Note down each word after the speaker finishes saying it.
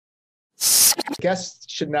Guests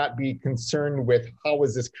should not be concerned with how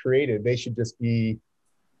was this created. They should just be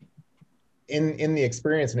in the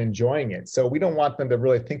experience and enjoying it. So we don't want them to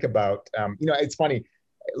really think about, it's funny,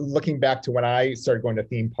 looking back to when I started going to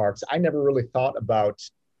theme parks, I never really thought about,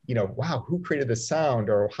 wow, who created the sound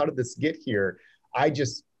or how did this get here? I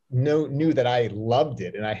just knew that I loved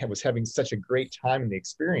it and I was having such a great time in the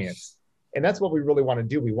experience. And that's what we really want to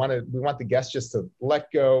do. We want the guests just to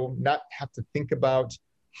let go, not have to think about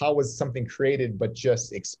how was something created, but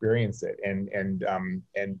just experience it and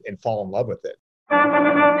fall in love with it.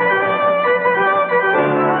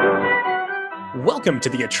 Welcome to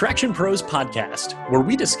the Attraction Pros podcast, where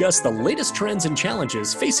we discuss the latest trends and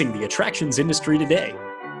challenges facing the attractions industry today.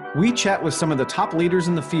 We chat with some of the top leaders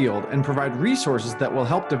in the field and provide resources that will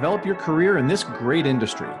help develop your career in this great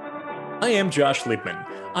industry. I am Josh Liebman.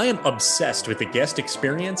 I am obsessed with the guest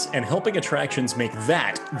experience and helping attractions make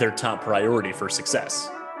that their top priority for success.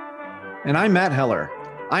 And I'm Matt Heller.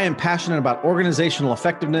 I am passionate about organizational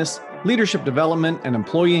effectiveness, leadership development, and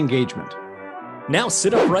employee engagement. Now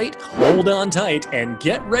sit upright, hold on tight, and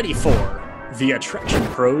get ready for the Attraction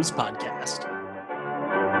Pros podcast.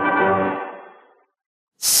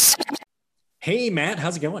 Hey, Matt,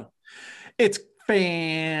 how's it going? It's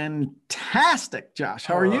fantastic, Josh.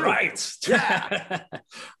 How are you? Right. Yeah.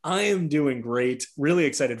 I am doing great. Really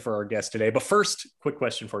excited for our guest today. But first, quick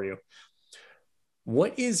question for you.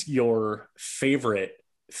 What is your favorite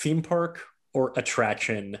theme park or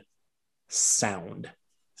attraction sound?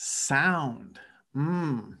 Sound.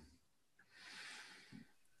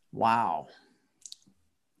 Wow.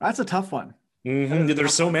 That's a tough one. Mm-hmm.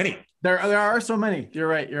 There's so many. There are so many. You're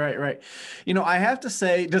right. I have to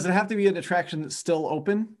say, does it have to be an attraction that's still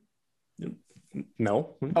open?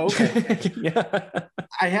 No. Okay. Yeah.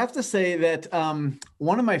 I have to say that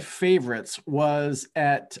one of my favorites was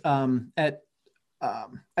at the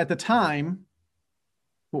time,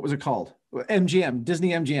 what was it called? MGM, Disney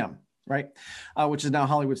MGM, right? Which is now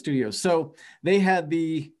Hollywood Studios. So they had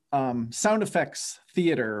the sound effects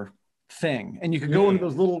theater thing, and you could go into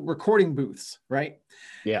those little recording booths, right?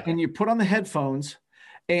 Yeah. And you put on the headphones,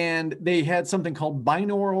 and they had something called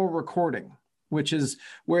binaural recording, which is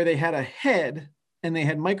where they had a head and they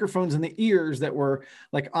had microphones in the ears that were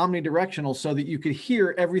like omnidirectional, so that you could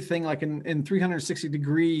hear everything like in 360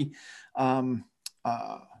 degree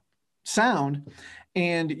sound.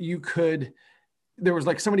 And there was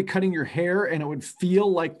like somebody cutting your hair, and it would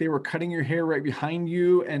feel like they were cutting your hair right behind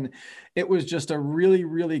you. And it was just a really,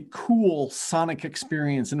 really cool sonic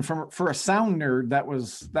experience. And for a sound nerd, that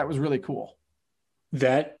was really cool.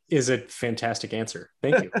 That is a fantastic answer.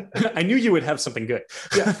 Thank you. I knew you would have something good.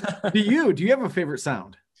 Yeah. Do you have a favorite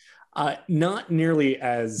sound? Not nearly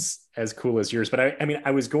as cool as yours, but I mean,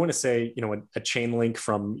 I was going to say, a chain link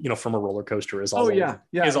from a roller coaster is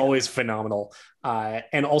always phenomenal.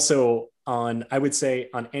 And also I would say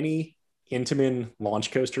on any Intamin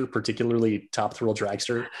launch coaster, particularly Top Thrill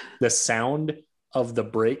Dragster, the sound of the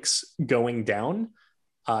brakes going down,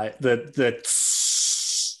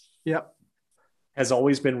 Yep, has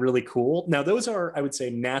always been really cool. Now, those are, I would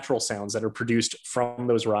say, natural sounds that are produced from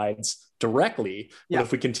those rides directly. But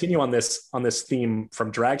if we continue on this theme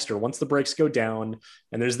from Dragster, once the brakes go down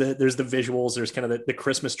and there's the visuals, there's kind of the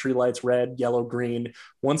Christmas tree lights, red, yellow, green.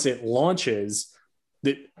 Once it launches,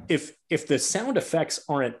 if the sound effects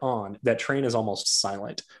aren't on, that train is almost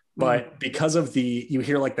silent. But because of you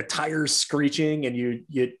hear like the tires screeching, and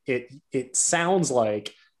it sounds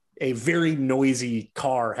like a very noisy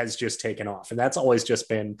car has just taken off. And that's always just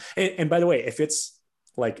been, and by the way, if it's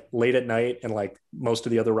like late at night and like most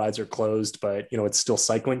of the other rides are closed, but it's still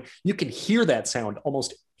cycling, you can hear that sound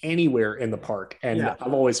almost anywhere in the park. And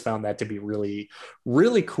I've always found that to be really,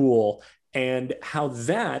 really cool. And how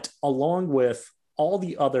that, along with all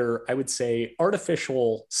the other, I would say,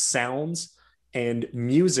 artificial sounds and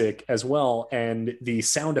music as well, and the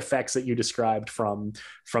sound effects that you described from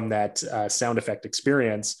that sound effect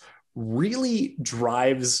experience, really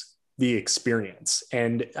drives the experience,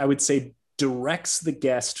 and I would say directs the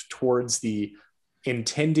guest towards the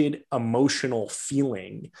intended emotional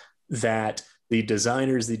feeling that the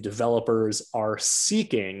designers, the developers are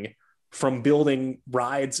seeking from building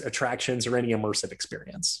rides, attractions, or any immersive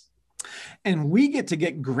experience. And we get to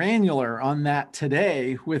get granular on that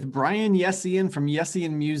today with Brian Yessian from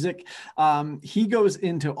Yessian Music. He goes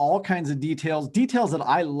into all kinds of details that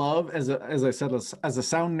I love as I said, as a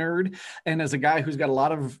sound nerd and as a guy who's got a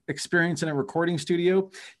lot of experience in a recording studio.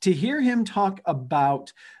 To hear him talk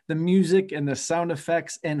about the music and the sound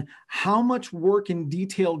effects and how much work and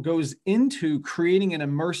detail goes into creating an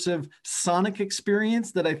immersive sonic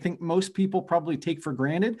experience that I think most people probably take for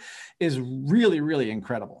granted is really, really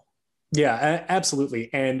incredible. Yeah, absolutely.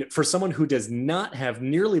 And for someone who does not have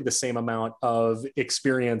nearly the same amount of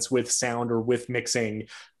experience with sound or with mixing,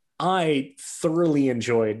 I thoroughly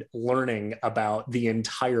enjoyed learning about the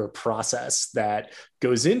entire process that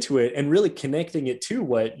goes into it and really connecting it to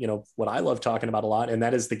what I love talking about a lot, and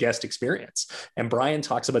that is the guest experience. And Brian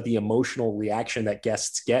talks about the emotional reaction that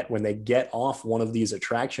guests get when they get off one of these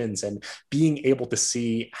attractions, and being able to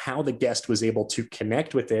see how the guest was able to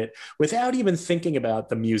connect with it without even thinking about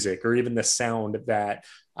the music or even the sound that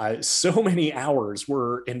so many hours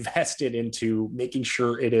were invested into making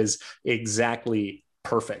sure it is exactly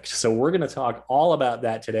perfect. So we're going to talk all about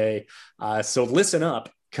that today. So listen up,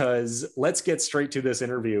 because let's get straight to this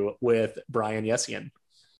interview with Brian Yessian.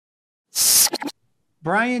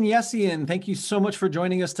 Brian Yessian, thank you so much for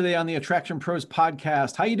joining us today on the Attraction Pros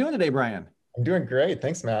podcast. How are you doing today, Brian? I'm doing great.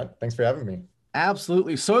 Thanks, Matt. Thanks for having me.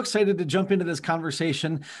 Absolutely. So excited to jump into this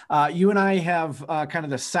conversation. You and I have kind of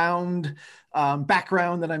the sound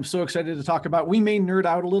background that I'm so excited to talk about. We may nerd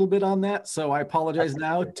out a little bit on that, so I apologize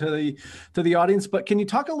now to the audience. But can you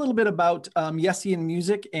talk a little bit about Yessian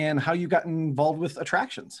Music and how you got involved with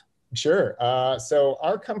attractions? Sure. So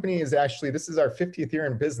our company is this is our 50th year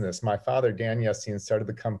in business. My father, Dan Yessian, started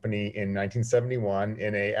the company in 1971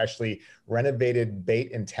 in a actually renovated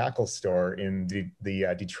bait and tackle store in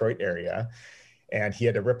the Detroit area. And he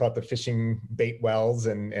had to rip out the fishing bait wells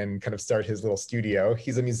and kind of start his little studio.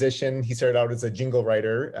 He's a musician. He started out as a jingle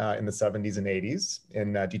writer in the 70s and 80s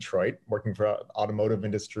in Detroit, working for automotive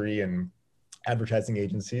industry and advertising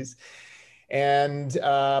agencies. And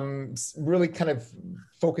really kind of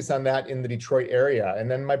focus on that in the Detroit area.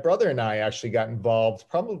 And then my brother and I actually got involved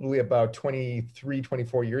probably about 23,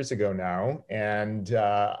 24 years ago now. And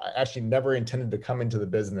I actually never intended to come into the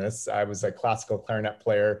business. I was a classical clarinet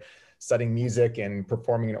player, studying music and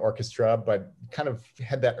performing in orchestra, but kind of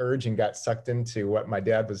had that urge and got sucked into what my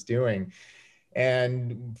dad was doing.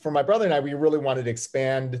 And for my brother and I, we really wanted to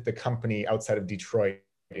expand the company outside of Detroit.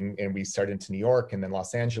 And we started into New York and then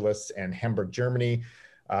Los Angeles and Hamburg, Germany,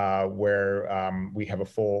 where we have a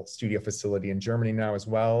full studio facility in Germany now as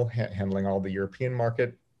well, handling all the European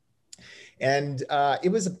market. And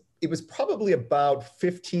it was probably about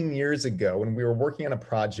 15 years ago when we were working on a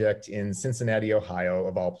project in Cincinnati, Ohio,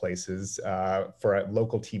 of all places, for a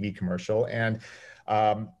local TV commercial. And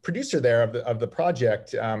producer there of the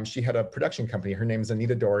project, she had a production company. Her name is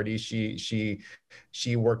Anita Doherty.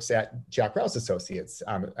 She works at Jack Rouse Associates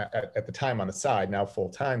at the time on the side, now full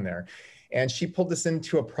time there. And she pulled us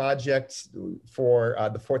into a project for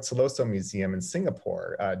the Fort Siloso Museum in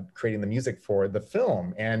Singapore, creating the music for the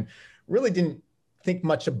film, and really didn't think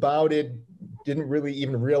much about it, didn't really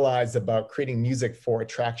even realize about creating music for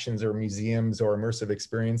attractions or museums or immersive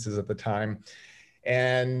experiences at the time.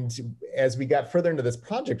 And as we got further into this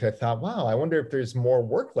project, I thought, wow, I wonder if there's more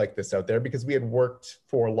work like this out there, because we had worked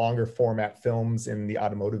for longer format films in the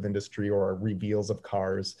automotive industry or reveals of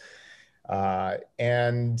cars.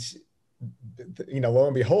 And lo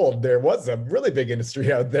and behold, there was a really big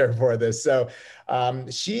industry out there for this. So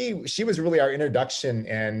she was really our introduction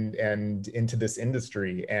and into this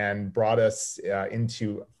industry, and brought us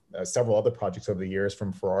into several other projects over the years,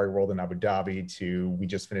 from Ferrari World in Abu Dhabi to, we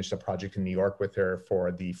just finished a project in New York with her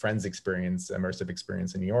for the Friends experience, immersive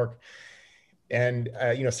experience in New York. And,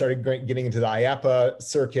 started getting into the IAAPA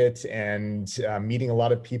circuit and meeting a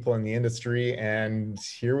lot of people in the industry. And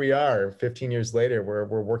here we are 15 years later,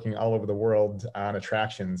 we're working all over the world on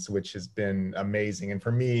attractions, which has been amazing. And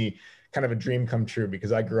for me, kind of a dream come true,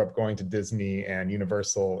 because I grew up going to Disney and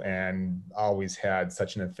Universal and always had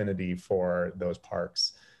such an affinity for those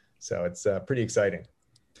parks. So it's pretty exciting.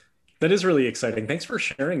 That is really exciting. Thanks for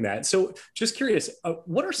sharing that. So just curious,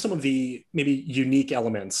 what are some of the maybe unique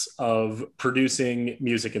elements of producing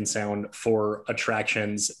music and sound for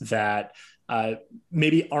attractions that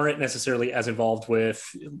maybe aren't necessarily as involved with,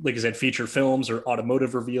 like I said, feature films or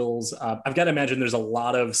automotive reveals? I've got to imagine there's a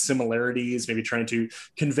lot of similarities, maybe trying to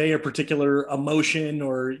convey a particular emotion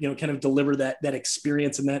or, kind of deliver that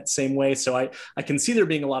experience in that same way. So I can see there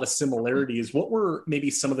being a lot of similarities. What were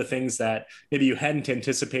maybe some of the things that maybe you hadn't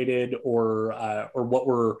anticipated, or what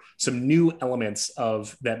were some new elements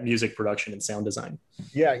of that music production and sound design?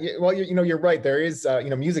 Yeah, well, you're right. There is,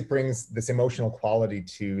 music brings this emotional quality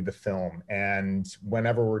to the film. And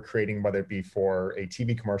whenever we're creating, whether it be for a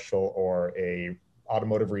TV commercial or a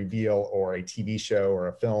automotive reveal or a TV show or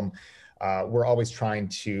a film, we're always trying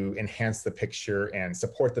to enhance the picture and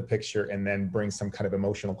support the picture, and then bring some kind of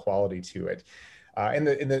emotional quality to it. And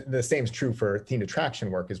the same is true for themed attraction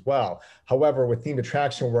work as well. However, with themed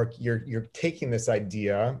attraction work, you're taking this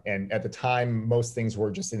idea, and at the time, most things were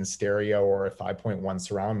just in stereo or a 5.1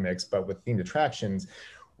 surround mix. But with themed attractions,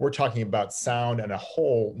 we're talking about sound on a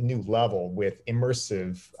whole new level with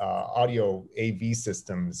immersive audio AV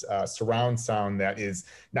systems, surround sound that is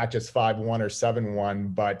not just 5.1 or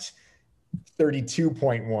 7.1, but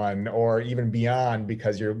 32.1 or even beyond,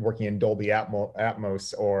 because you're working in Dolby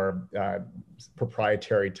Atmos or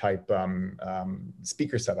proprietary type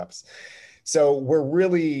speaker setups. So we're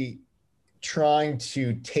really trying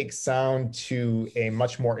to take sound to a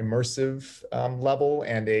much more immersive level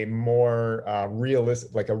and a more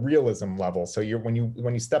realism level. So when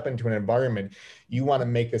you step into an environment, you want to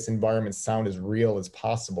make this environment sound as real as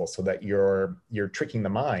possible, so that you're tricking the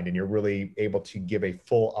mind and you're really able to give a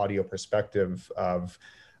full audio perspective of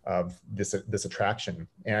this attraction.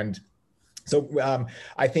 And so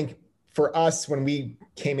I think for us, when we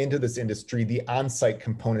came into this industry, the on-site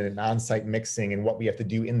component and on-site mixing and what we have to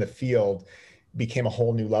do in the field became a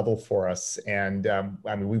whole new level for us. And I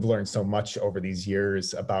mean, we've learned so much over these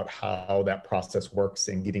years about how that process works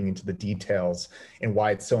and getting into the details and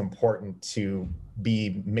why it's so important to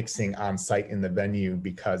be mixing on-site in the venue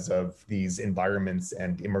because of these environments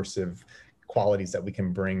and immersive qualities that we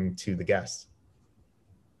can bring to the guests.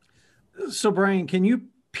 So Brian, can you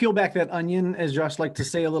peel back that onion, as Josh liked to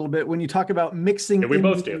say, a little bit when you talk about mixing? Yeah, we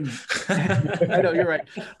both do. I know, you're right.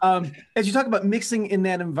 As you talk about mixing in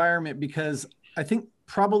that environment, because I think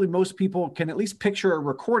probably most people can at least picture a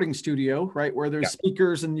recording studio, right, where there's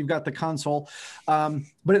speakers and you've got the console.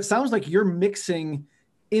 But it sounds like you're mixing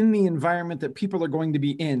in the environment that people are going to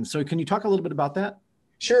be in. So can you talk a little bit about that?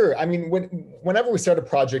 Sure. I mean, whenever we start a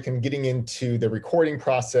project and getting into the recording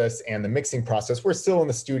process and the mixing process, we're still in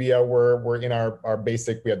the studio. We're in our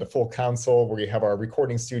basic, we have the full console where we have our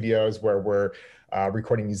recording studios where we're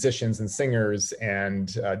recording musicians and singers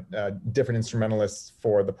and different instrumentalists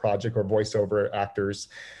for the project or voiceover actors.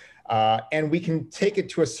 And we can take it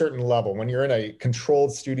to a certain level. When you're in a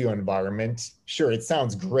controlled studio environment, sure, it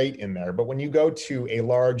sounds great in there. But when you go to a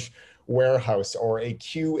large warehouse or a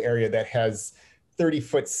queue area that has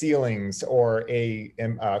 30-foot ceilings or a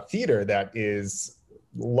theater that is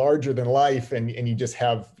larger than life, and you just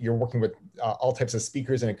you're working with all types of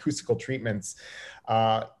speakers and acoustical treatments,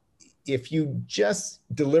 if you just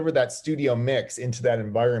deliver that studio mix into that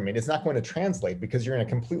environment, it's not going to translate because you're in a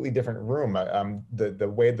completely different room. The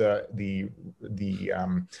way the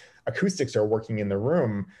acoustics are working in the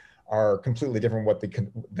room are completely different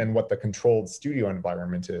than what the controlled studio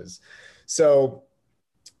environment is. So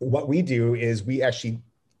what we do is we actually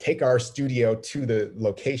take our studio to the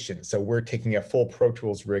location. So we're taking a full Pro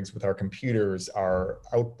Tools rigs with our computers, our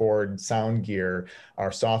outboard sound gear,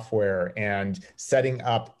 our software, and setting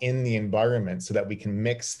up in the environment so that we can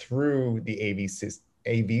mix through the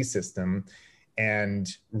AV system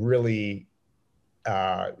and really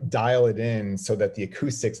dial it in so that the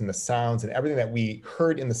acoustics and the sounds and everything that we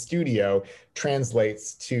heard in the studio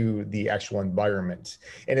translates to the actual environment.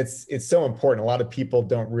 And it's so important. A lot of people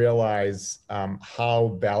don't realize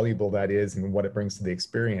how valuable that is and what it brings to the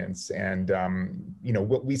experience. And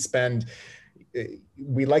what we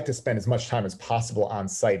like to spend as much time as possible on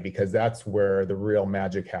site because that's where the real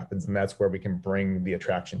magic happens and that's where we can bring the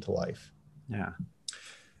attraction to life. Yeah.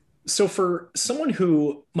 So for someone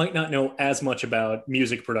who might not know as much about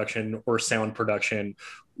music production or sound production,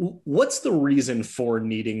 what's the reason for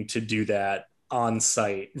needing to do that on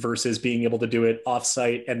site versus being able to do it off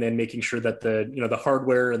site and then making sure that the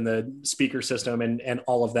hardware and the speaker system and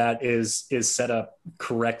all of that is set up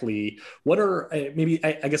correctly? What are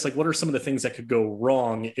what are some of the things that could go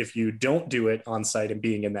wrong if you don't do it on site and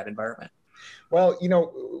being in that environment? Well,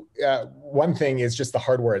 one thing is just the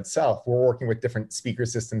hardware itself. We're working with different speaker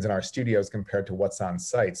systems in our studios compared to what's on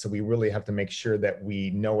site. So we really have to make sure that we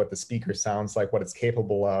know what the speaker sounds like, what it's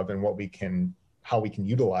capable of, and how we can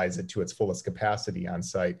utilize it to its fullest capacity on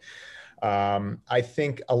site. I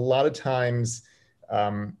think a lot of times,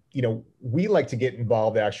 we like to get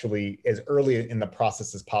involved actually as early in the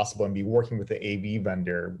process as possible and be working with the AV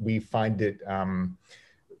vendor. We find it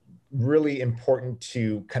really important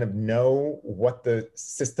to kind of know what the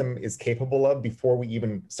system is capable of before we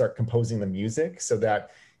even start composing the music so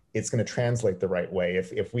that it's going to translate the right way.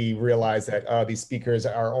 If we realize that these speakers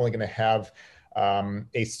are only going to have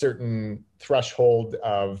a certain threshold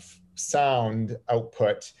of sound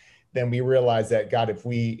output, then we realize that, God, if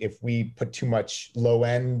we put too much low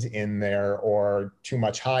end in there or too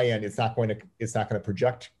much high end, it's not going to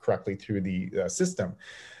project correctly through the system.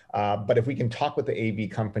 But if we can talk with the AV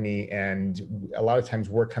company, and a lot of times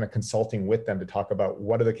we're kind of consulting with them to talk about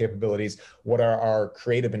what are the capabilities, what are our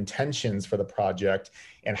creative intentions for the project,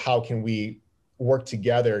 and how can we work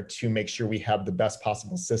together to make sure we have the best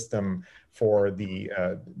possible system for the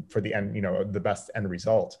end, the best end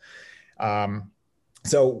result.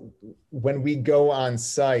 So when we go on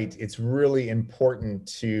site, it's really important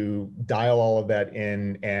to dial all of that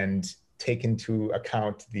in and take into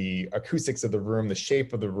account the acoustics of the room, the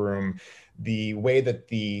shape of the room, the way that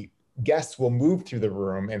the guests will move through the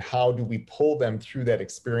room, and how do we pull them through that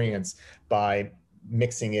experience by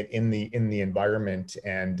mixing it in the environment.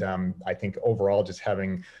 And I think overall just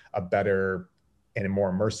having a better and a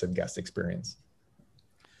more immersive guest experience.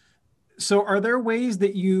 So are there ways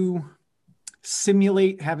that you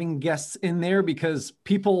simulate having guests in there, because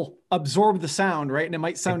people absorb the sound, right? And it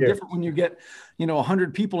might sound different when you get,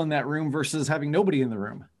 100 people in that room versus having nobody in the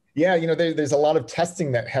room. Yeah, there's a lot of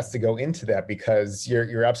testing that has to go into that, because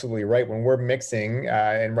you're absolutely right. When we're mixing,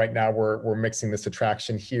 and right now we're mixing this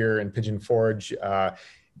attraction here in Pigeon Forge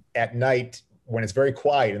at night, when it's very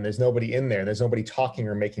quiet and there's nobody in there, there's nobody talking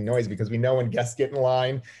or making noise, because we know when guests get in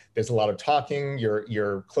line, there's a lot of talking,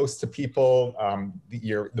 you're close to people,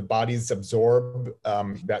 the bodies absorb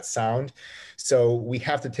that sound. So we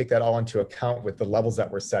have to take that all into account with the levels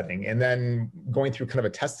that we're setting. And then going through kind of a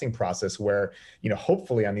testing process where,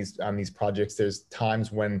 hopefully on these projects, there's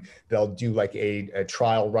times when they'll do like a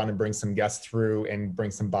trial run and bring some guests through and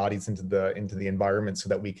bring some bodies into the environment, so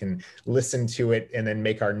that we can listen to it and then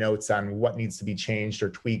make our notes on what needs to be changed or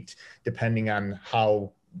tweaked depending on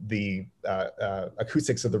how the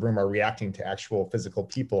acoustics of the room are reacting to actual physical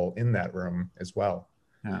people in that room as well.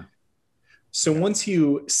 Yeah. So once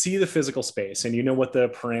you see the physical space and you know what the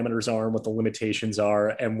parameters are and what the limitations are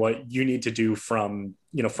and what you need to do from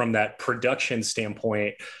that production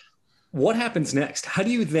standpoint, what happens next? How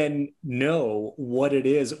do you then know what it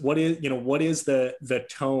is? What is the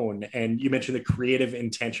tone? And you mentioned the creative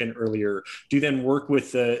intention earlier. Do you then work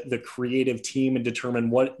with the creative team and determine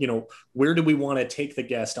where do we want to take the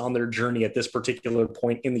guest on their journey at this particular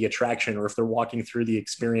point in the attraction, or if they're walking through the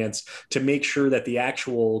experience, to make sure that the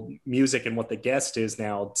actual music and what the guest is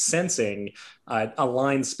now sensing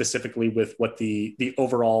aligns specifically with what the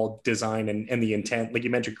overall design and the intent, like you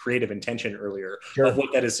mentioned, creative intention earlier, Sure. of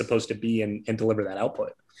what that is supposed to be and deliver that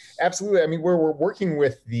output. Absolutely. I mean, we're working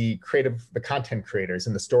with the content creators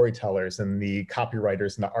and the storytellers and the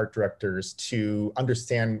copywriters and the art directors to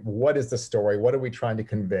understand what is the story, what are we trying to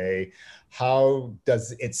convey, how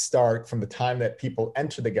does it start from the time that people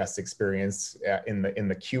enter the guest experience in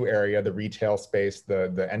the queue area, the retail space,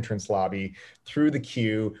 the entrance lobby, through the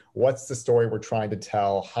queue. What's the story we're trying to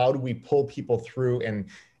tell? How do we pull people through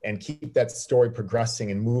and keep that story progressing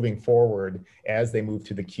and moving forward as they move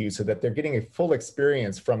through the queue, so that they're getting a full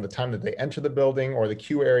experience from the time that they enter the building or the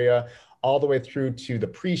queue area, all the way through to the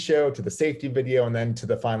pre-show, to the safety video, and then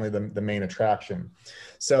to finally the main attraction.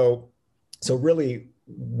 So really,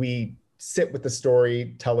 we sit with the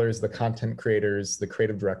storytellers, the content creators, the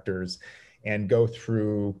creative directors, and go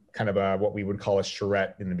through kind of what we would call a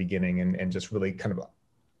charrette in the beginning, and just really kind of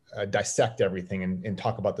dissect everything and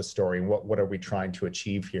talk about the story and what are we trying to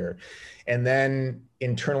achieve here. And then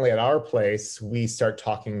internally at our place, we start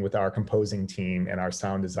talking with our composing team and our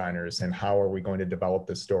sound designers, and how are we going to develop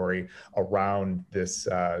the story around this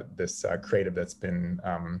creative that's been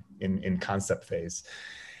in concept phase.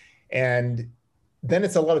 And then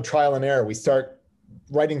it's a lot of trial and error. We start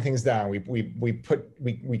writing things down.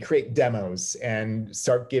 We create demos and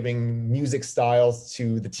start giving music styles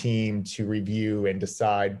to the team to review and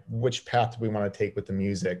decide which path we want to take with the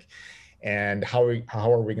music, and how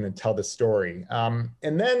are we going to tell the story. And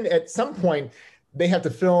then at some point, they have to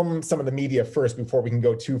film some of the media first before we can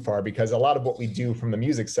go too far, because a lot of what we do from the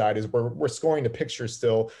music side is we're scoring to picture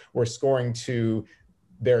still, we're scoring to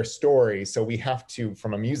their story. So we have to,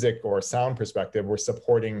 from a music or a sound perspective, we're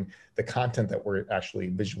supporting the content that we're actually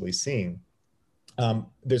visually seeing.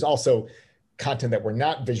 There's also content that we're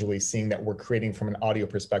not visually seeing that we're creating from an audio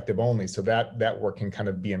perspective only. So that work can kind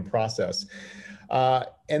of be in process.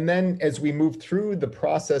 And then as we move through the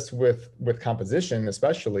process with composition,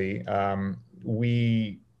 especially,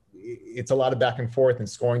 it's a lot of back and forth and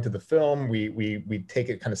scoring to the film. We take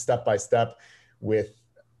it kind of step by step with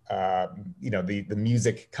the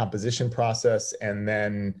music composition process, and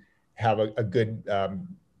then have a good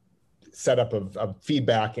setup of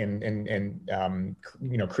feedback and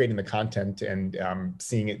creating the content and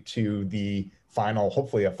seeing it to the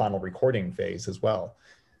hopefully a final recording phase as well.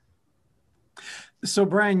 So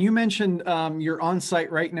Brian, you mentioned you're on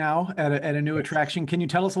site right now at a new attraction. Can you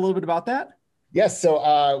tell us a little bit about that? Yes,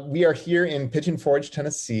 so we are here in Pigeon Forge,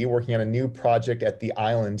 Tennessee, working on a new project at the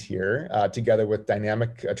island here, together with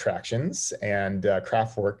Dynamic Attractions, and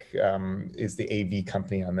Craftwork is the AV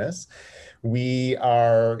company on this.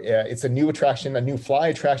 It's a new attraction, a new fly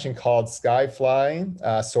attraction called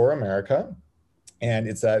Skyfly Soar America. And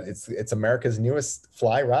it's America's newest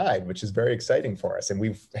fly ride, which is very exciting for us. And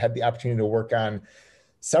we've had the opportunity to work on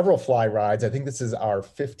several fly rides. I think this is our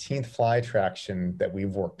 15th fly attraction that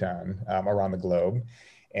we've worked on around the globe.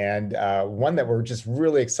 And one that we're just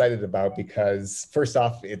really excited about because first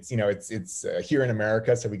off, it's here in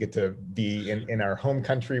America, so we get to be in our home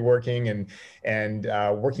country working and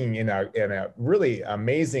working in a really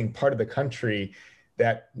amazing part of the country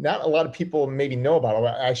that not a lot of people maybe know about.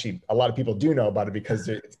 Well, actually, a lot of people do know about it because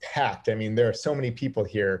it's packed. I mean, there are so many people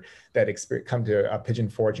here that come to Pigeon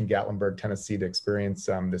Forge in Gatlinburg, Tennessee to experience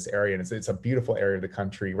this area. And it's a beautiful area of the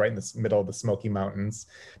country, right in the middle of the Smoky Mountains.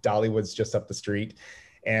 Dollywood's just up the street.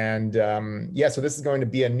 And so this is going to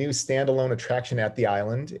be a new standalone attraction at the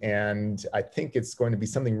island. And I think it's going to be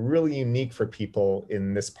something really unique for people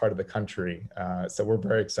in this part of the country. So we're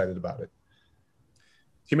very excited about it.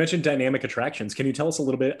 You mentioned dynamic attractions. Can you tell us a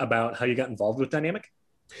little bit about how you got involved with dynamic?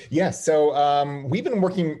 Yes. So we've been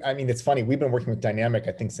working, I mean, it's funny, we've been working with dynamic,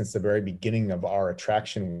 I think, since the very beginning of our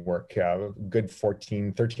attraction work, good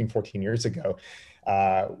 13, 14 years ago,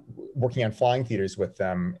 working on flying theaters with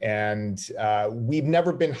them. And we've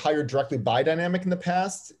never been hired directly by Dynamic in the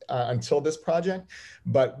past until this project,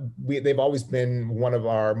 but they've always been one of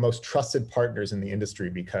our most trusted partners in the industry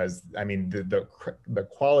because, I mean, the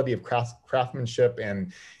quality of craftsmanship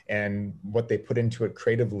and what they put into it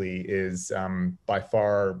creatively is by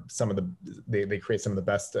far they create some of the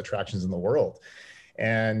best attractions in the world.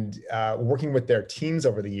 And working with their teams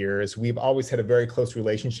over the years, we've always had a very close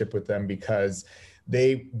relationship with them because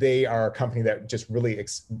they are a company that just really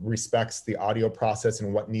respects the audio process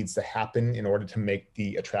and what needs to happen in order to make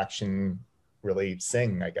the attraction really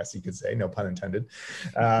sing, I guess you could say, no pun intended.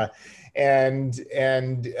 And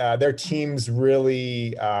their teams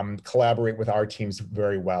really collaborate with our teams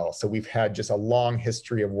very well. So we've had just a long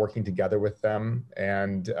history of working together with them.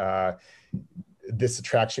 And this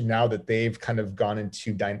attraction, now that they've kind of gone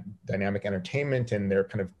into dynamic entertainment and they're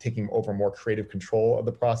kind of taking over more creative control of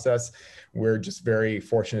the process, we're just very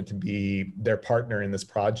fortunate to be their partner in this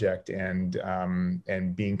project and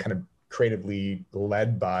being kind of creatively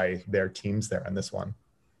led by their teams there on this one.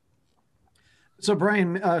 So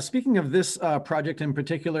Brian, speaking of this project in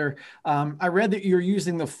particular, I read that you're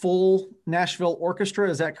using the full Nashville Orchestra.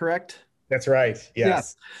 Is that correct? That's right.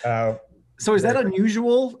 Yes. Yeah. So is that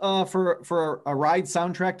unusual for a ride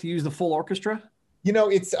soundtrack to use the full orchestra? You know,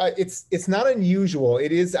 it's not unusual.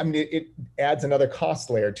 It is. I mean, it adds another cost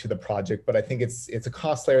layer to the project, but I think it's a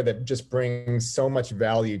cost layer that just brings so much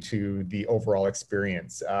value to the overall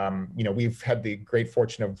experience. You know, we've had the great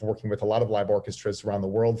fortune of working with a lot of live orchestras around the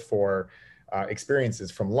world for experiences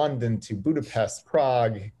from London to Budapest,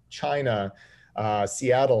 Prague, China,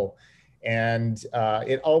 Seattle. And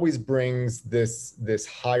it always brings this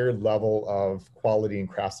higher level of quality and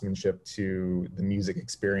craftsmanship to the music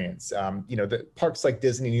experience. You know, the parks like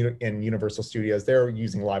Disney and Universal Studios, they're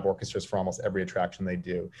using live orchestras for almost every attraction they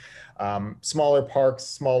do. Smaller parks,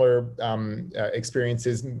 smaller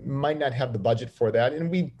experiences might not have the budget for that.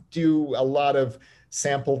 And we do a lot of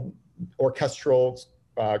sample orchestral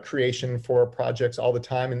creation for projects all the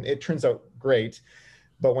time, and it turns out great.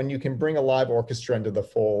 But when you can bring a live orchestra into the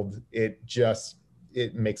fold, it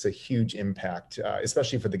makes a huge impact,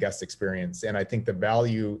 especially for the guest experience. And I think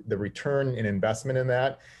the return in investment in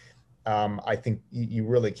that, I think you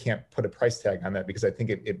really can't put a price tag on that because I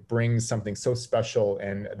think it brings something so special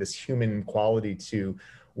and this human quality to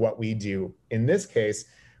what we do. In this case,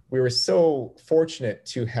 we were so fortunate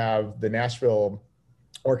to have the Nashville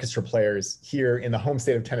orchestra players here in the home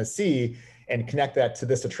state of Tennessee and connect that to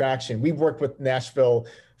this attraction. We've worked with Nashville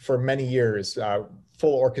for many years,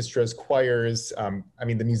 full orchestras, choirs. I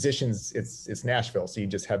mean, the musicians, it's Nashville. So you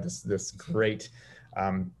just have this great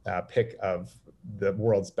pick of the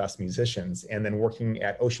world's best musicians. And then working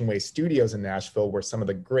at Ocean Way Studios in Nashville, where some of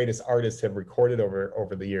the greatest artists have recorded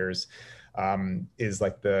over the years, is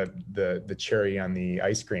like the cherry on the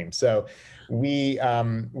ice cream. So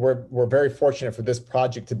we're very fortunate for this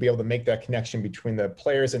project to be able to make that connection between the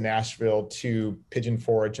players in Nashville to Pigeon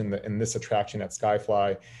Forge and this attraction at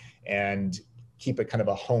Skyfly, and keep it kind of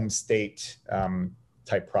a home state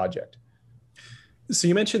type project. So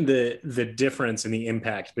you mentioned the difference in the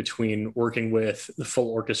impact between working with the full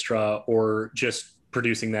orchestra or just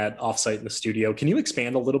producing that offsite in the studio. Can you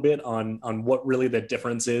expand a little bit on what really the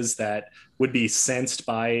difference is that would be sensed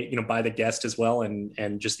by the guest as well,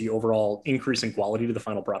 and just the overall increase in quality to the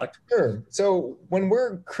final product? Sure. So when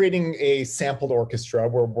we're creating a sampled orchestra,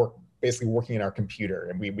 we're basically working in our computer,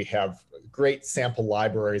 and we have great sample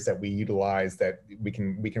libraries that we utilize that we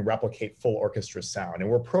can replicate full orchestra sound, and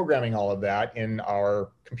we're programming all of that in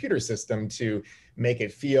our computer system to make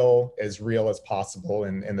it feel as real as possible.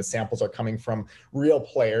 And the samples are coming from real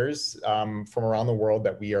players from around the world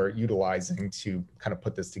that we are utilizing to kind of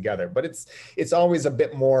put this together. But it's always a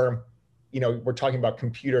bit more, we're talking about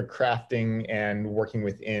computer crafting and working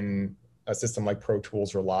within a system like Pro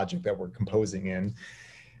Tools or Logic that we're composing in.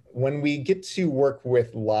 When we get to work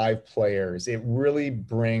with live players, it really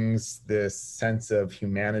brings this sense of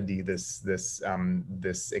humanity, this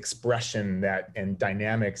expression and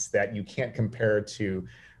dynamics that you can't compare to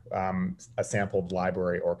a sampled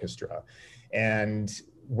library orchestra. And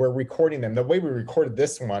we're recording them. The way we recorded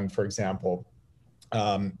this one, for example,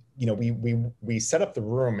 we set up the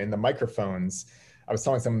room and the microphones. I was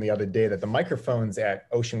telling someone the other day that the microphones at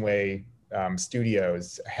Ocean Way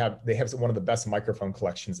studios have one of the best microphone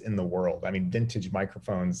collections in the world. I mean, vintage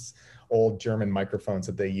microphones, old German microphones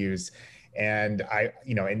that they use. And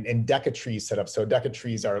and Decatrees set up. So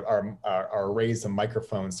Decatrees are arrays of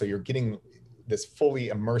microphones. So you're getting this fully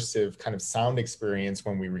immersive kind of sound experience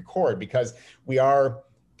when we record, because we are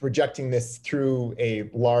projecting this through a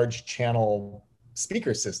large channel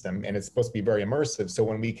speaker system, and it's supposed to be very immersive. So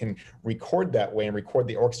when we can record that way and record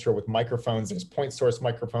the orchestra with microphones, there's point source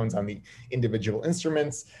microphones on the individual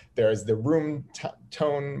instruments, there's the room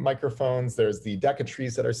tone microphones, there's the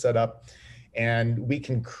Decatrees that are set up, and we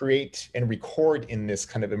can create and record in this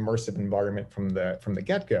kind of immersive environment from the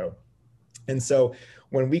get-go. And so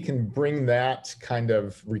when we can bring that kind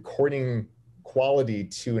of recording quality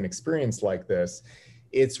to an experience like this,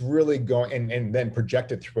 it's really going, and then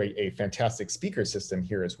projected through a fantastic speaker system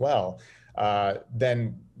here as well,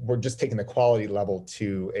 then we're just taking the quality level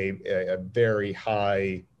to a very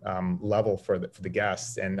high level for the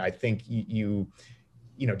guests. And I think we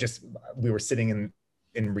were sitting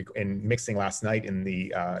in mixing last night in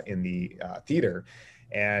the theater,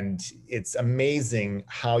 and it's amazing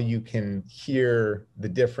how you can hear the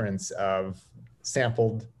difference of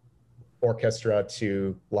sampled orchestra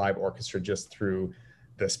to live orchestra just through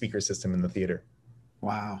the speaker system in the theater.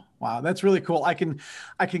 Wow. That's really cool. I can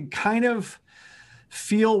kind of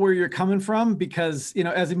feel where you're coming from, because,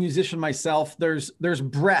 as a musician myself, there's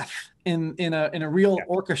breath in a real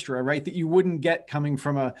orchestra, right? That you wouldn't get coming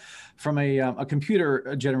from a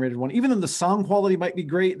computer generated one. Even though the song quality might be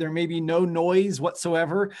great, there may be no noise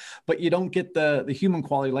whatsoever, but you don't get the human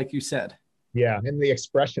quality, like you said. Yeah. And the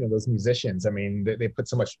expression of those musicians, I mean, they put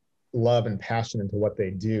so much love and passion into what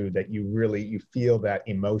they do that you feel that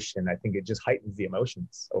emotion. I think it just heightens the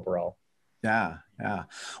emotions overall. Yeah.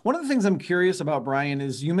 One of the things I'm curious about, Brian,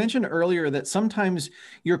 is you mentioned earlier that sometimes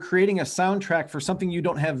you're creating a soundtrack for something you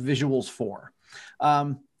don't have visuals for.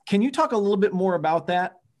 Can you talk a little bit more about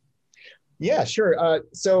that? Yeah, sure.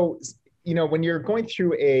 So, when you're going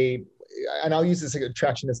through and I'll use this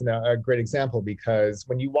attraction as a great example, because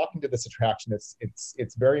when you walk into this attraction,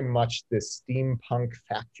 it's very much this steampunk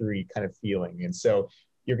factory kind of feeling. And so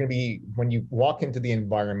you're going to be, when you walk into the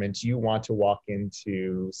environment, you want to walk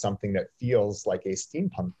into something that feels like a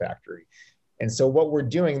steampunk factory. And so what we're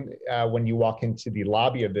doing when you walk into the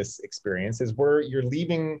lobby of this experience is you're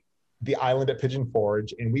leaving the island at Pigeon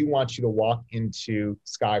Forge, and we want you to walk into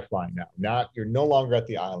Skyfly now. You're no longer at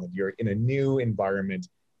the island, you're in a new environment.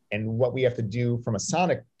 And what we have to do from a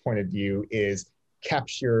sonic point of view is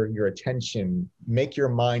capture your attention, make your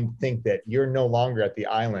mind think that you're no longer at the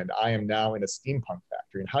island. I am now in a steampunk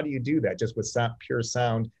factory. And how do you do that? Just with pure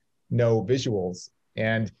sound, no visuals.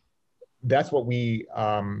 And that's what we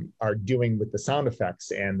are doing with the sound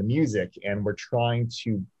effects and the music. And we're trying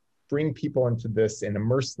to bring people into this and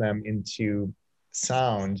immerse them into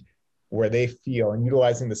sound where they feel, and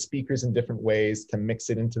utilizing the speakers in different ways to mix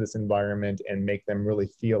it into this environment and make them really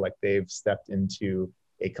feel like they've stepped into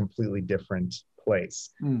a completely different place.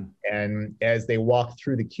 And as they walk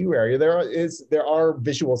through the queue area, there are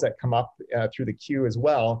visuals that come up through the queue as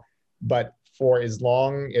well. But for as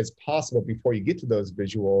long as possible before you get to those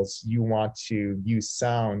visuals, you want to use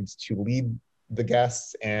sound to lead the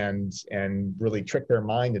guests and really trick their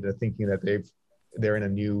mind into thinking that they're in a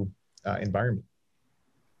new environment.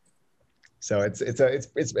 So it's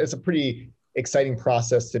a pretty exciting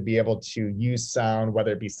process to be able to use sound,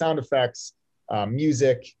 whether it be sound effects,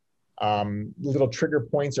 music, little trigger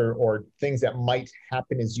points or things that might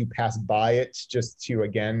happen as you pass by it, just to,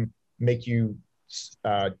 again, make you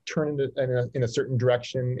turn in a certain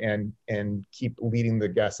direction and keep leading the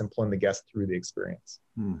guests and pulling the guests through the experience.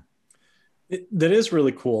 That is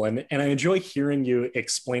really cool. And I enjoy hearing you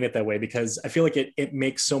explain it that way, because I feel like it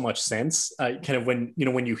makes so much sense kind of when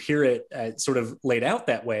you hear it sort of laid out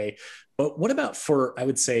that way. But what about for, I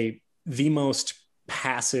would say, the most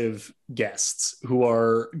passive guests who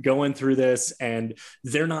are going through this and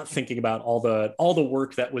they're not thinking about all the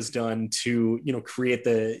work that was done to, create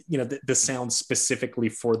the sound specifically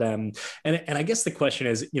for them. And I guess the question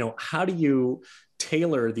is, how do you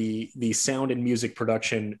tailor the sound and music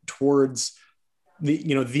production towards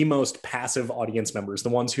the most passive audience members, the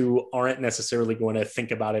ones who aren't necessarily going to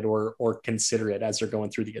think about it or consider it as they're going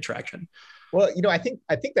through the attraction? Well, I think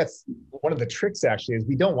that's one of the tricks actually, is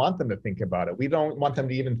we don't want them to think about it. We don't want them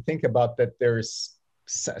to even think about that there's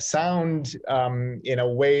sound in a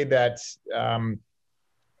way that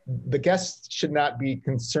the guests should not be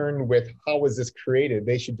concerned with how was this created.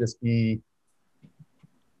 They should just be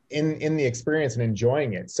in the experience and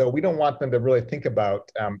enjoying it. So we don't want them to really think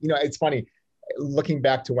about, it's funny, looking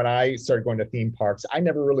back to when I started going to theme parks, I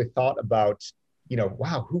never really thought about,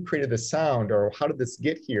 wow, who created the sound or how did this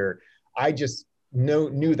get here? I just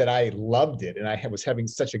knew that I loved it and I was having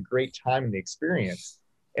such a great time in the experience.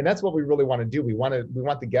 And that's what we really want to do. We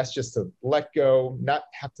want the guests just to let go, not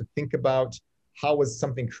have to think about how was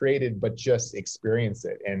something created, but just experience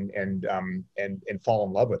it and fall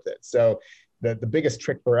in love with it. So the biggest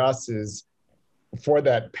trick for us is for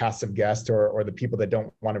that passive guest or the people that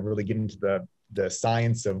don't want to really get into the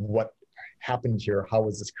science of what happened here, how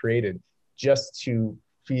was this created, just to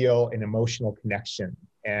feel an emotional connection.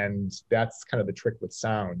 And that's kind of the trick with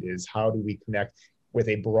sound, is how do we connect with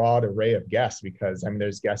a broad array of guests? Because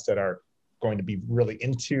there's guests that are going to be really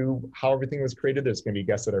into how everything was created. There's going to be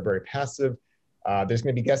guests that are very passive. There's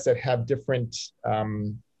going to be guests that have different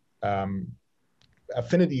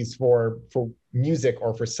affinities for music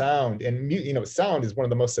or for sound. And sound is one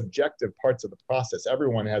of the most subjective parts of the process.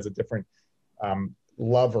 Everyone has a different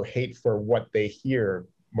love or hate for what they hear,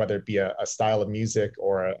 whether it be a style of music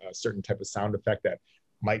or a certain type of sound effect that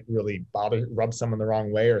might really rub someone the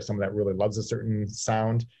wrong way, or someone that really loves a certain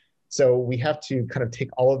sound. So we have to kind of take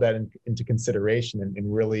all of that into consideration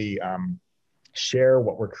and really share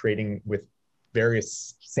what we're creating with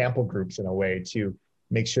various sample groups in a way to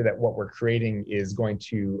make sure that what we're creating is going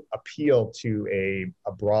to appeal to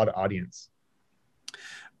a broad audience.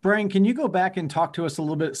 Brian, can you go back and talk to us a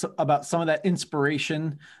little bit about some of that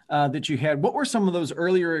inspiration that you had? What were some of those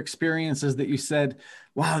earlier experiences that you said,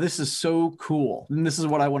 wow, this is so cool, and this is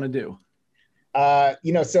what I want to do?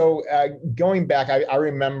 Going back, I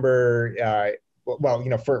remember,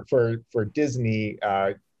 for Disney,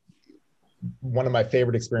 one of my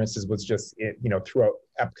favorite experiences was just, throughout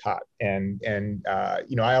Epcot. And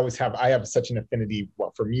I have such an affinity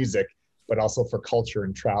for music, but also for culture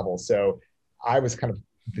and travel. So I was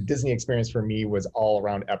the Disney experience for me was all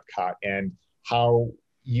around Epcot and how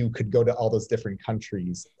you could go to all those different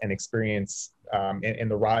countries and experience and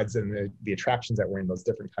the rides and the attractions that were in those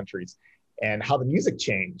different countries, and how the music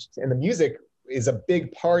changed. And the music is a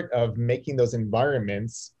big part of making those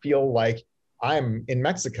environments feel like I'm in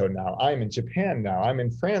Mexico now, I'm in Japan now, I'm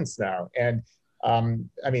in France now. And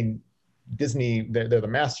Disney, they're the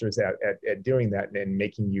masters at doing that and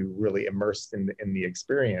making you really immersed in the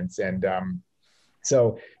experience. And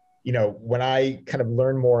so, when I kind of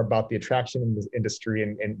learned more about the attraction industry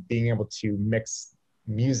and being able to mix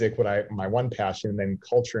music, my one passion, and then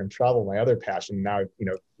culture and travel, my other passion. Now,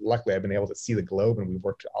 luckily I've been able to see the globe, and we've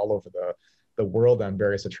worked all over the world on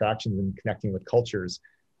various attractions and connecting with cultures.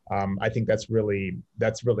 I think that's really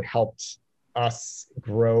helped us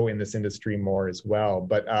grow in this industry more as well.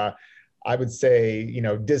 But I would say,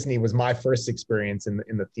 Disney was my first experience in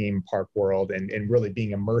the theme park world, and really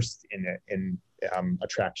being immersed in it, in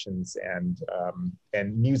attractions, and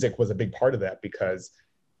music was a big part of that, because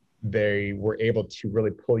they were able to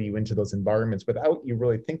really pull you into those environments without you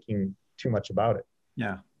really thinking too much about it.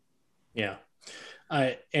 Yeah. Yeah.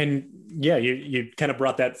 You kind of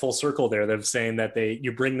brought that full circle there, of saying that they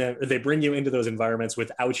bring you into those environments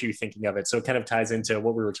without you thinking of it. So it kind of ties into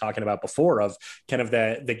what we were talking about before, of kind of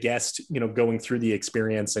the guest, going through the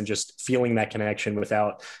experience and just feeling that connection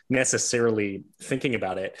without necessarily thinking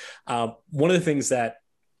about it. One of the things that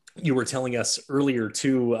you were telling us earlier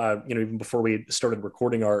too, even before we started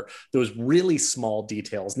recording, are those really small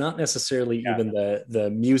details, not necessarily even the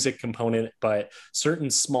music component, but certain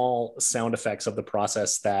small sound effects of the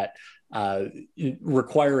process that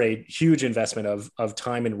require a huge investment of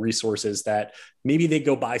time and resources that maybe they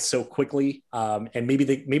go by so quickly. And maybe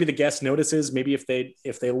the guest notices, maybe if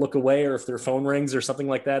they look away, or if their phone rings or something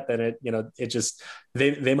like that, then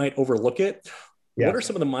they might overlook it. Yeah. What are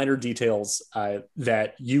some of the minor details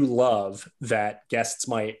that you love that guests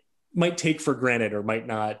might might take for granted or might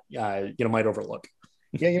not, might overlook?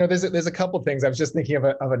 Yeah, there's a couple things. I was just thinking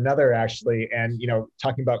of another actually, and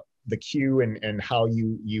talking about the cue and how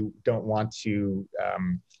you don't want to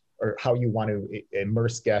or how you want to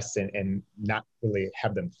immerse guests and not really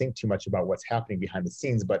have them think too much about what's happening behind the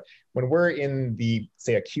scenes. But when we're in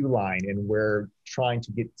say a cue line and we're trying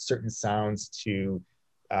to get certain sounds to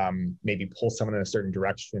maybe pull someone in a certain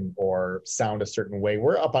direction or sound a certain way,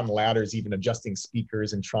 we're up on ladders, even adjusting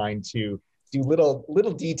speakers and trying to do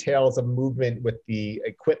little details of movement with the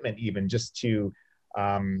equipment, even just to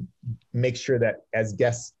make sure that as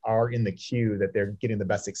guests are in the queue, that they're getting the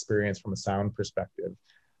best experience from a sound perspective.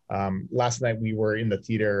 Last night we were in the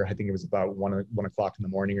theater, I think it was about 1 o'clock in the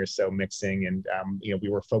morning or so, mixing, and we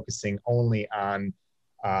were focusing only on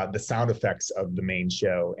the sound effects of the main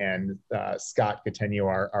show. And Scott Gattegno,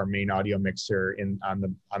 our main audio mixer on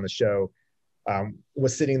the show,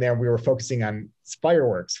 was sitting there, and we were focusing on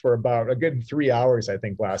fireworks for about a good 3 hours, I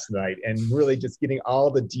think, last night, and really just getting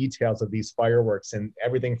all the details of these fireworks and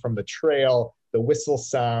everything from the trail, the whistle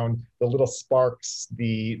sound, the little sparks,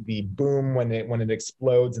 the boom when it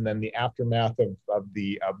explodes, and then the aftermath of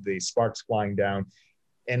the sparks flying down,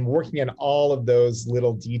 and working on all of those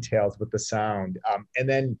little details with the sound, and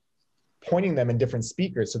then pointing them in different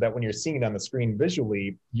speakers so that when you're seeing it on the screen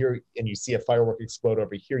visually, you see a firework explode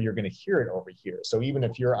over here, you're going to hear it over here. So even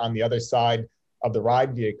if you're on the other side of the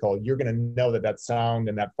ride vehicle, you're going to know that sound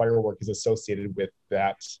and that firework is associated with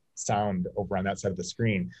that sound over on that side of the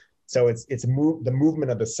screen. So it's the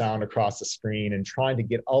movement of the sound across the screen and trying to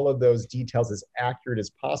get all of those details as accurate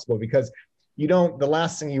as possible, because the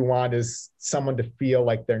last thing you want is someone to feel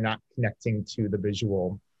like they're not connecting to the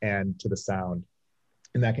visual and to the sound.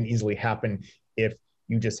 And that can easily happen if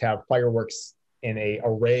you just have fireworks in an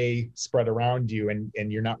array spread around you,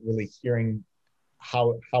 and you're not really hearing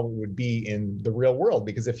how it would be in the real world.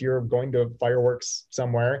 Because if you're going to fireworks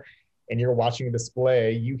somewhere and you're watching a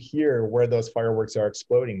display, you hear where those fireworks are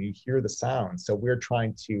exploding, you hear the sound. So we're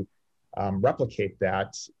trying to replicate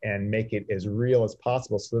that and make it as real as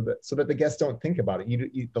possible so that the guests don't think about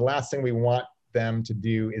it. The last thing we want them to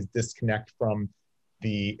do is disconnect from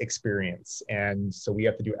the experience. And so we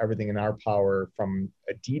have to do everything in our power from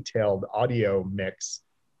a detailed audio mix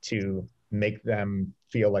to make them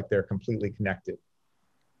feel like they're completely connected.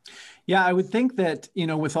 Yeah, I would think that,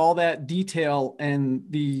 with all that detail and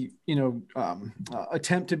the,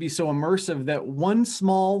 attempt to be so immersive, that one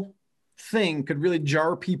small thing could really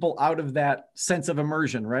jar people out of that sense of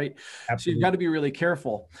immersion, right? Absolutely. So you've got to be really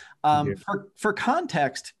careful. For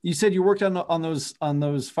context, you said you worked on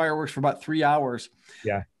those fireworks for about 3 hours.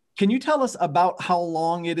 Yeah. Can you tell us about how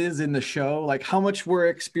long it is in the show? Like how much we're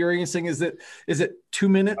experiencing? Is it 2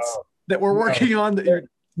 minutes that we're working on?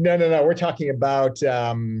 No. We're talking about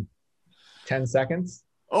 10 seconds.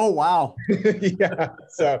 Oh, wow. Yeah.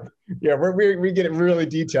 So yeah, we get it really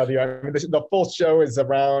detailed here. I mean, the full show is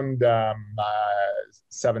around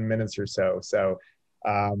 7 minutes or so. So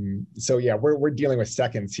yeah, we're dealing with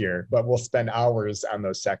seconds here, but we'll spend hours on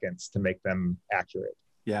those seconds to make them accurate.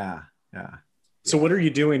 Yeah. So what are you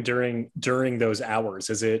doing during those hours?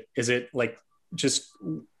 Is it like just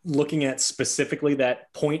looking at specifically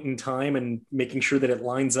that point in time and making sure that it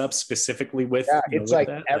lines up specifically with? Yeah, it's like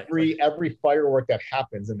every firework that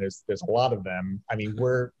happens, and there's a lot of them. I mean,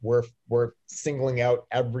 we're singling out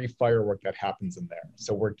every firework that happens in there.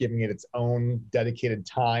 So we're giving it its own dedicated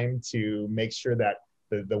time to make sure that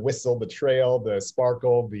the whistle, the trail, the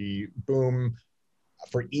sparkle, the boom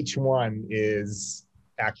for each one is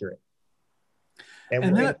accurate. And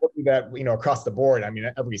we're going to do that, across the board. I mean,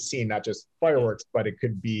 every scene, not just fireworks, but it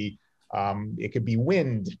could be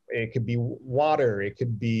wind, it could be water, it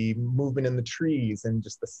could be movement in the trees, and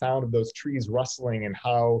just the sound of those trees rustling and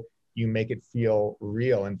how you make it feel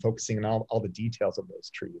real, and focusing on all the details of those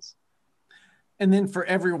trees. And then for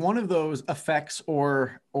every one of those effects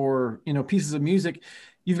or pieces of music,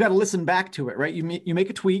 you've got to listen back to it, right? You make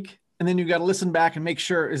a tweak, and then you've got to listen back and make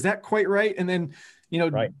sure, is that quite right? And then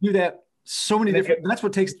right. Do that. So many different, that's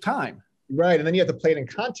what takes time. Right. And then you have to play it in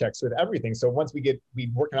context with everything. So once we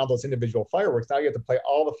work on all those individual fireworks, now you have to play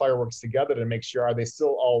all the fireworks together to make sure, are they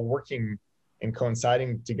still all working and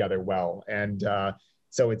coinciding together well? And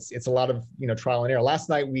so it's a lot of, trial and error. Last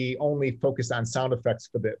night, we only focused on sound effects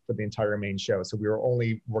for the entire main show. So we were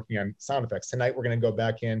only working on sound effects. Tonight, we're going to go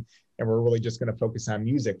back in and we're really just going to focus on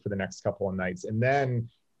music for the next couple of nights. And then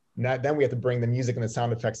we have to bring the music and the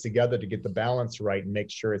sound effects together to get the balance right and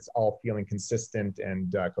make sure it's all feeling consistent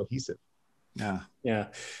and cohesive. Yeah.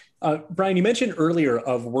 Brian, you mentioned earlier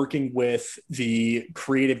of working with the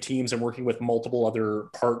creative teams and working with multiple other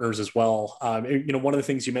partners as well. One of the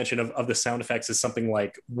things you mentioned of the sound effects is something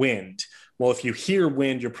like wind. Well, if you hear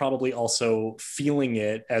wind, you're probably also feeling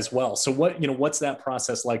it as well. So what's that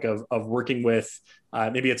process like of working with,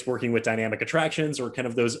 maybe it's working with Dynamic Attractions or kind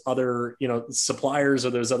of those other, suppliers or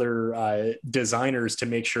those other designers to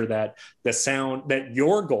make sure that the sound, that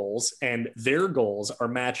your goals and their goals are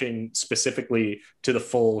matching specifically to the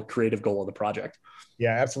full creative goal of the project?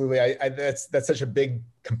 Yeah, absolutely. That's such a big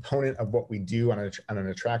component of what we do on an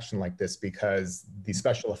attraction like this, because the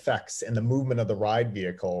special effects and the movement of the ride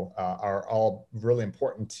vehicle are all really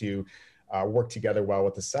important to work together well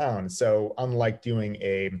with the sound. So unlike doing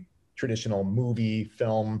a traditional movie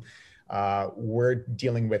film, we're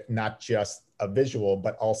dealing with not just a visual,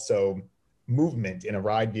 but also movement in a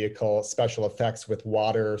ride vehicle, special effects with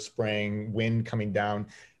water spraying, wind coming down,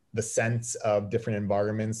 the scents of different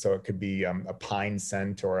environments. So it could be a pine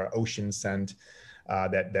scent or an ocean scent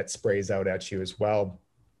that sprays out at you as well.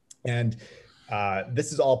 And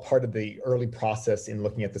this is all part of the early process in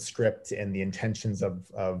looking at the script and the intentions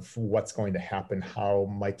of what's going to happen. How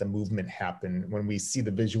might the movement happen? When we see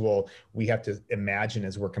the visual, we have to imagine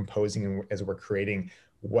as we're composing and as we're creating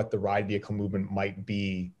what the ride vehicle movement might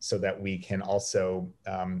be, so that we can also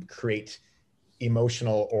create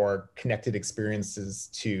emotional or connected experiences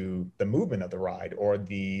to the movement of the ride or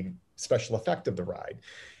the special effect of the ride.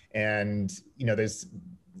 And, there's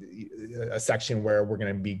a section where we're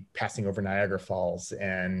going to be passing over Niagara Falls.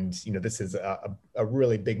 And, this is a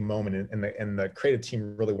really big moment, and the creative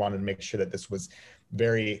team really wanted to make sure that this was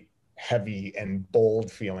very heavy and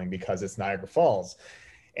bold feeling because it's Niagara Falls.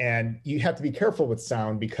 And you have to be careful with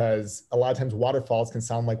sound, because a lot of times waterfalls can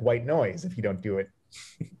sound like white noise if you don't do it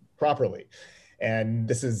properly. And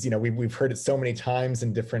this is, we've heard it so many times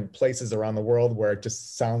in different places around the world where it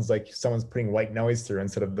just sounds like someone's putting white noise through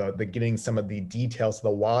instead of the getting some of the details of the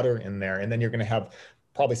water in there. And then you're going to have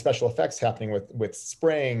probably special effects happening with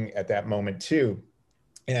spraying at that moment too.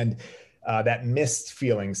 And that mist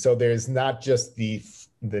feeling. So there's not just the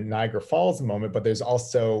Niagara Falls moment, but there's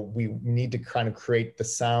also, we need to kind of create the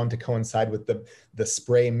sound to coincide with the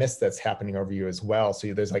spray mist that's happening over you as well.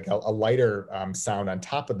 So there's like a lighter sound on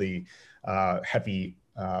top of the heavy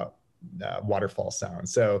waterfall sound.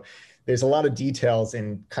 So there's a lot of details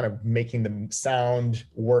in kind of making the sound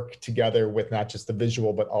work together with not just the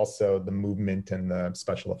visual, but also the movement and the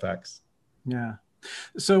special effects. Yeah.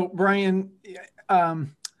 So Brian,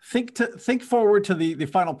 think forward to the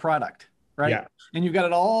final product, right? Yeah. And you've got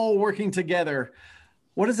it all working together.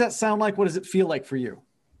 What does that sound like? What does it feel like for you?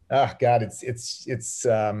 Oh God, it's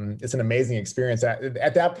an amazing experience.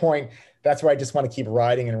 At that point, that's where I just want to keep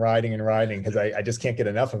riding and riding and riding, because I just can't get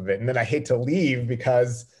enough of it. And then I hate to leave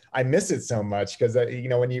because I miss it so much. Because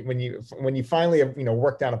when you finally have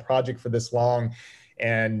worked on a project for this long,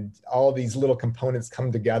 and all these little components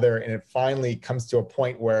come together, and it finally comes to a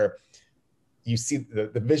point where you see the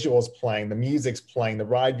visuals playing, the music's playing, the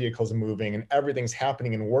ride vehicles are moving, and everything's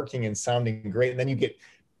happening and working and sounding great. And then you get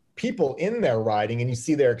people in there riding and you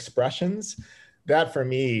see their expressions. That for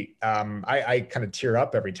me, I kind of tear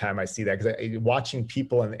up every time I see that, because watching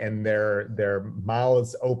people and their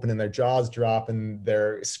mouths open and their jaws drop and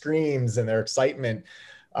their screams and their excitement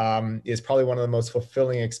is probably one of the most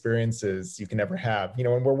fulfilling experiences you can ever have.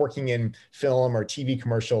 When we're working in film or TV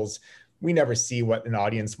commercials, we never see what an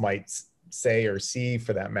audience might say or see,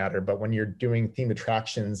 for that matter. But when you're doing themed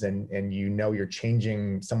attractions and you're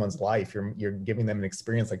changing someone's life, you're giving them an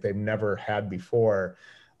experience like they've never had before.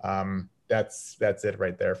 That's it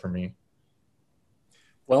right there for me.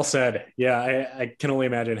 Well said. Yeah, I can only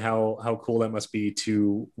imagine how cool that must be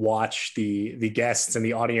to watch the guests and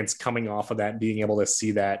the audience coming off of that, being able to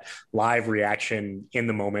see that live reaction in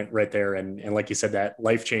the moment right there. And like you said, that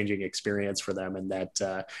life-changing experience for them, and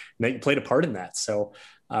that you played a part in that. So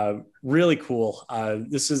really cool.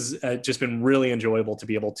 This has just been really enjoyable to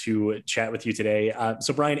be able to chat with you today.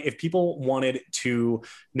 So Brian, if people wanted to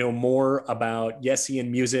know more about Yessian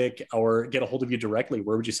Music or get a hold of you directly,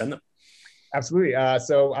 where would you send them? Absolutely.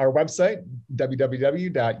 So our website,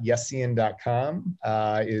 www.yessian.com,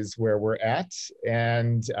 is where we're at.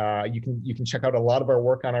 And you can check out a lot of our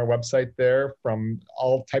work on our website there, from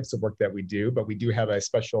all types of work that we do. But we do have a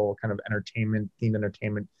special kind of themed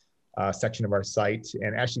entertainment section of our site,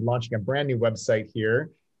 and actually launching a brand new website here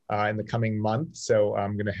in the coming month. So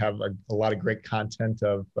I'm going to have a lot of great content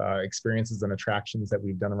of experiences and attractions that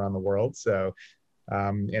we've done around the world. So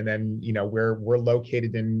and then we're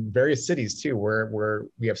located in various cities too.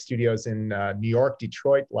 We have studios in New York,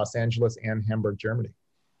 Detroit, Los Angeles, and Hamburg, Germany.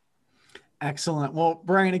 Excellent. Well,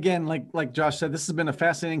 Brian, again, like Josh said, this has been a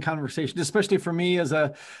fascinating conversation, especially for me as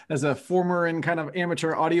a former and kind of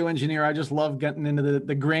amateur audio engineer. I just love getting into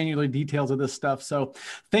the granular details of this stuff. So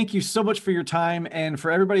thank you so much for your time. And for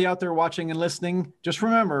everybody out there watching and listening, just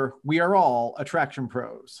remember, we are all Attraction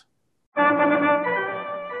Pros.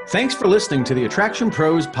 Thanks for listening to the Attraction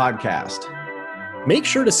Pros podcast. Make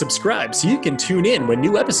sure to subscribe so you can tune in when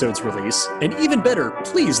new episodes release. And even better,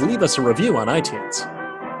 please leave us a review on iTunes.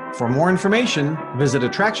 For more information, visit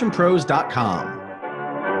attractionpros.com.